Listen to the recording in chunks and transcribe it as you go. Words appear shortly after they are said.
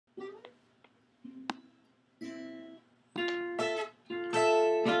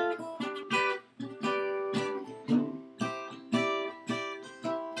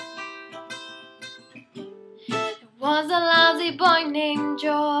was a lousy boy named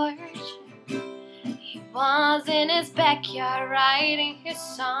George. He was in his backyard writing his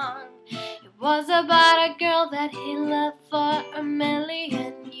song. It was about a girl that he loved for a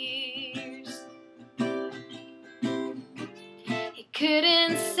million years. He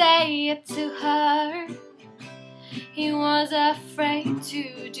couldn't say it to her. He was afraid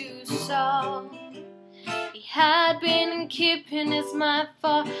to do so. He had been keeping his mind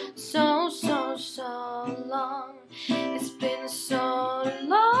for so long. It's been so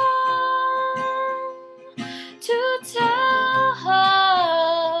long to tell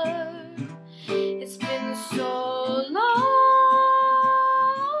her. It's been so long.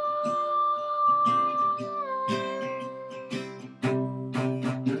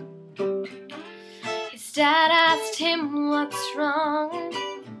 His dad asked him what's wrong.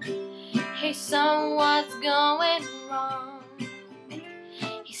 Hey son, what's going wrong?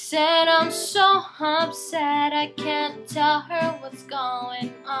 He said, I'm so upset I can't tell her what's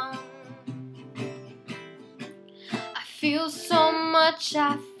going on. I feel so much,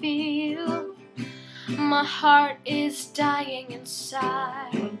 I feel my heart is dying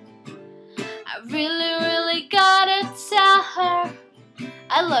inside. I really gotta tell her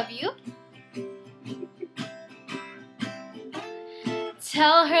I love you.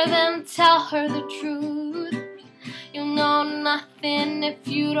 Tell her, then tell her the truth. You'll know nothing if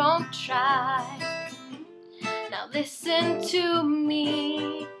you don't try. Now listen to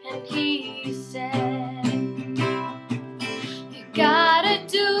me. And he said, you gotta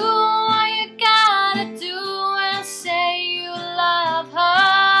do what you gotta do and say you love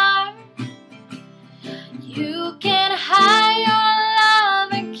her. You can hide your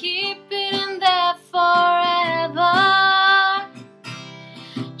love and keep it in there forever.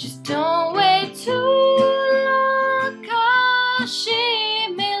 Don't wait too long, 'cause she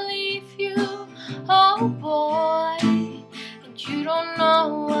may leave you, oh boy. And you don't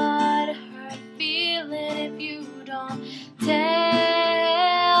know what her feeling if you don't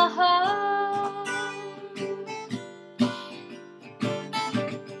tell her.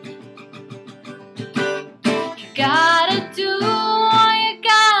 You gotta do what you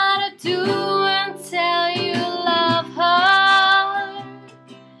gotta do until you love her.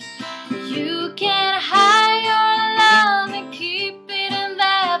 You can hide your love and keep it in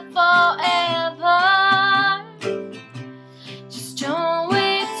there forever. Just don't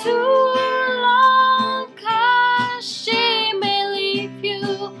wait too long, 'cause she may leave you,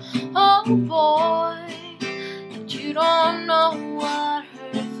 oh boy. And you don't know what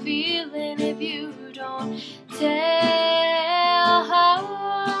her feeling if you don't tell her.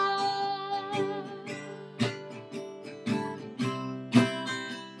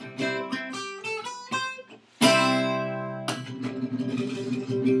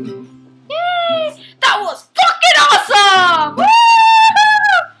 Yay! That was fucking awesome!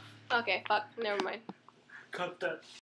 Woo! Okay, fuck, never mind. Cut that.